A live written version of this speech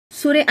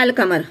سورہ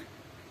القمر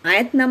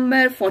آیت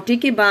نمبر 40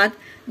 کے بعد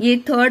یہ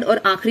تھرڈ اور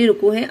آخری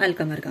رکوع ہے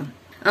القمر کا.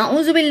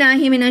 اعوذ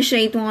باللہ من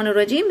الشیطان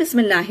الرجیم بسم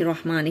اللہ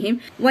الرحمن الرحیم.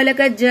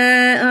 وَلَقَدْ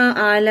جَاءَ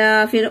آلَ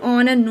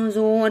فِرْعَوْنَ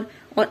النُّذُرُ،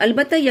 اور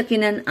البتہ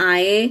یقیناً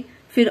آئے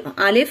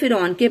آل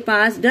فرعون کے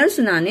پاس ڈر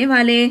سنانے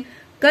والے.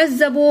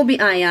 کذبوا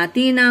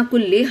بآیاتنا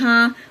کلھا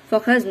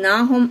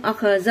فاخذناہم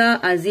اخذ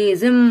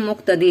عزیز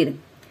مقتدر،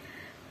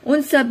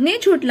 ان سب نے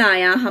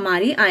جھٹلایا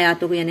ہماری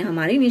آیاتوں کو یعنی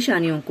ہماری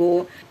نشانیوں کو،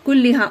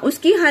 کلھا اس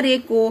کی ہر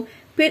ایک کو،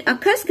 پھر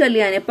اخذ کر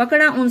لیا یعنی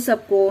پکڑا ان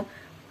سب کو،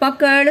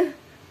 پکڑ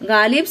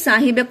غالب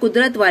صاحب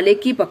قدرت والے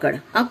کی پکڑ.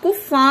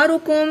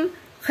 اکفارکم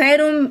خیر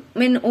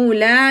من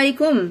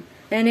اولئکم،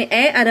 یعنی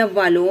اے عرب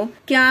والو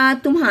کیا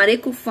تمہارے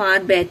کفار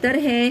بہتر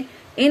ہے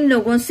ان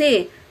لوگوں سے،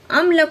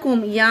 ام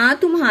لکم یا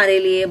تمہارے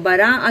لیے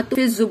براءۃ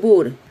فی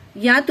الزبور،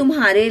 یا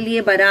تمہارے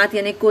لیے برات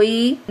یعنی کوئی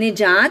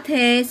نجات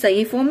ہے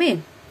صحیفوں میں.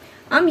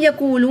 ام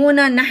یقولون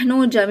نحن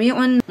جمیع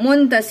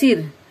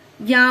منتصر،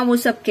 یا وہ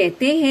سب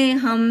کہتے ہیں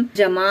ہم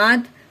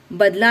جماعت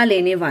بدلہ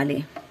لینے والے.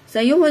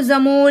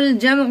 سیہزم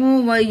الجمع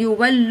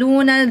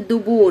ویولون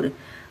الدبور،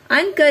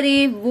 ان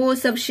قریب وہ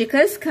سب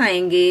شکست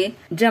کھائیں گے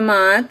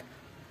جماعت،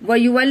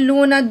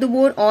 ویولون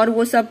الدبور اور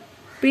وہ سب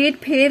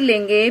پیٹ پھیر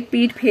لیں گے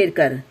پیٹ پھیر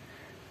کر.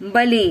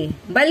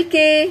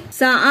 بلکہ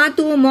ساعات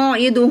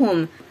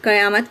موعدہم،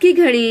 قیامت کی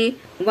گھڑی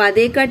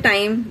وعدے کا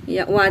ٹائم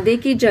یا وعدے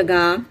کی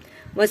جگہ،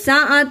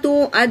 وساعت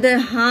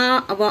ادہا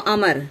و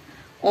امر،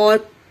 اور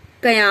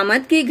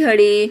قیامت کی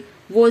گھڑی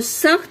وہ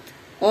سخت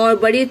اور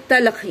بڑی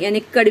تلخ یعنی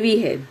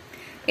کڑوی ہے.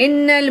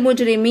 ان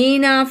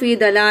المجرمین فی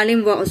ضلال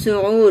و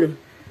سعور،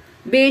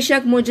 بے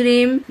شک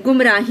مجرم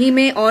گمراہی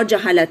میں اور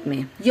جہالت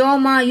میں.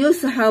 یوم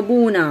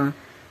یسحبون،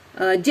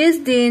 جس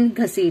دن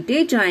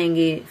گھسیٹے جائیں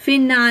گے، فی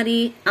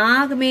الناری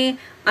آگ میں،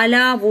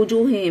 علی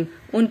وجوہہم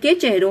ان کے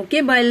چہروں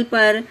کے بل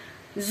پر،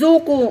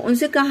 ذوقو ان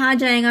سے کہا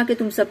جائے گا کہ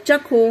تم سب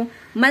چکھو،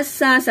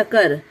 مسا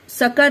سکر،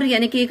 سکر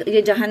یعنی کہ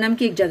یہ جہنم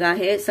کی ایک جگہ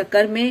ہے،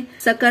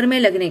 سکر میں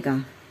لگنے کا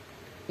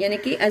یعنی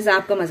کہ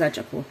عذاب کا مزہ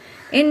چکھو.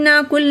 انا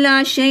کل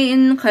شیء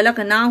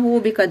خلقناہ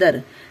بقدر،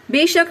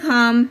 بے شک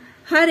ہم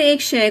ہر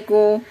ایک شے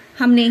کو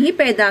ہم نے ہی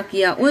پیدا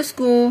کیا اس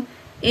کو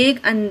ایک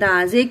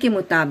اندازے کے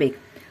مطابق.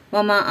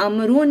 وما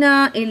امرنا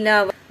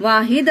الا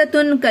واحدۃ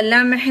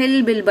کلمح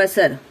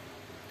بالبصر،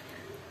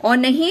 اور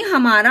نہیں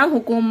ہمارا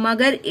حکم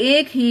مگر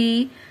ایک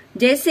ہی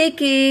جیسے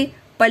کہ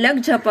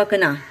پلک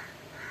جھپکنا،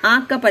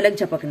 آنکھ کا پلک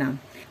جھپکنا.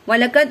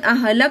 وَلَقَدْ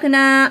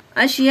أَهْلَكْنَا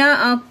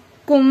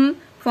أَشْيَاءَكُمْ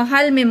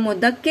فَهَلْ مِن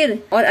مُدَّكِّرٍ،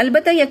 اور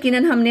البتہ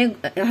یقیناً ہم نے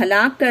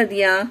ہلاک کر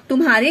دیا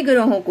تمہارے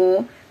گروہوں کو،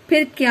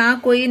 پھر کیا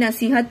کوئی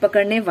نصیحت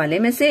پکڑنے والے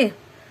میں سے.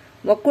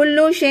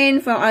 وَكُلُّ شَيْءٍ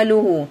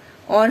فَعَلُوهُ،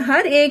 اور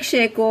ہر ایک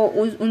شے کو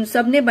ان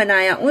سب نے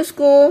بنایا اس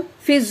کو،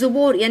 فی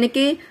الزبور یعنی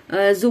کہ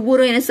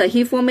زبور یعنی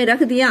صحیفوں میں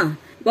رکھ دیا.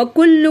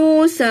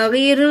 وَكُلُّ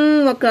صَغِيرٍ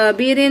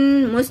وَكَبِيرٍ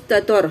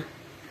مُسْتَطَرٌ،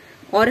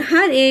 اور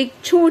ہر ایک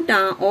چھوٹا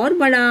اور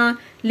بڑا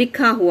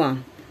لکھا ہوا.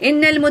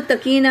 ان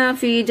المتقین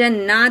فی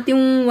جنات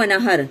و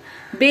نہر،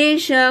 بے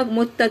شک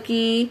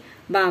متقی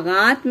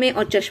باغات میں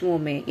اور چشموں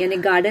میں یعنی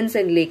گارڈنز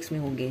اینڈ لیکس میں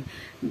ہوں گے.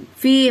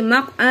 فی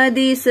مقعد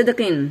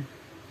صدق،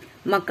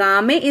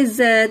 مقام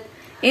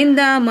عزت، عند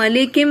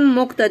ملک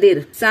مقتدر،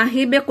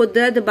 صاحب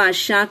قدرت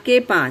بادشاہ کے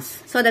پاس.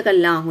 صدق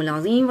اللہ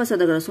العظیم و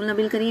صدق رسول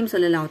نبی کریم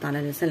صلی اللہ تعالی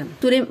علیہ وسلم.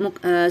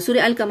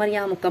 سورہ القمر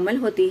یہاں مکمل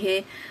ہوتی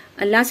ہے.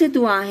 اللہ سے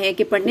دعا ہے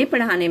کہ پڑھنے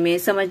پڑھانے میں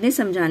سمجھنے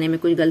سمجھانے میں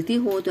کوئی غلطی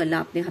ہو تو اللہ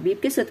اپنے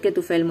حبیب کے صدقے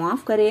طفیل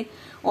معاف کرے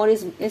اور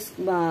اس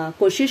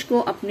کوشش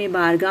کو اپنے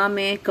بارگاہ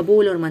میں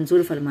قبول اور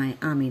منظور فرمائے.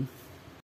 آمین.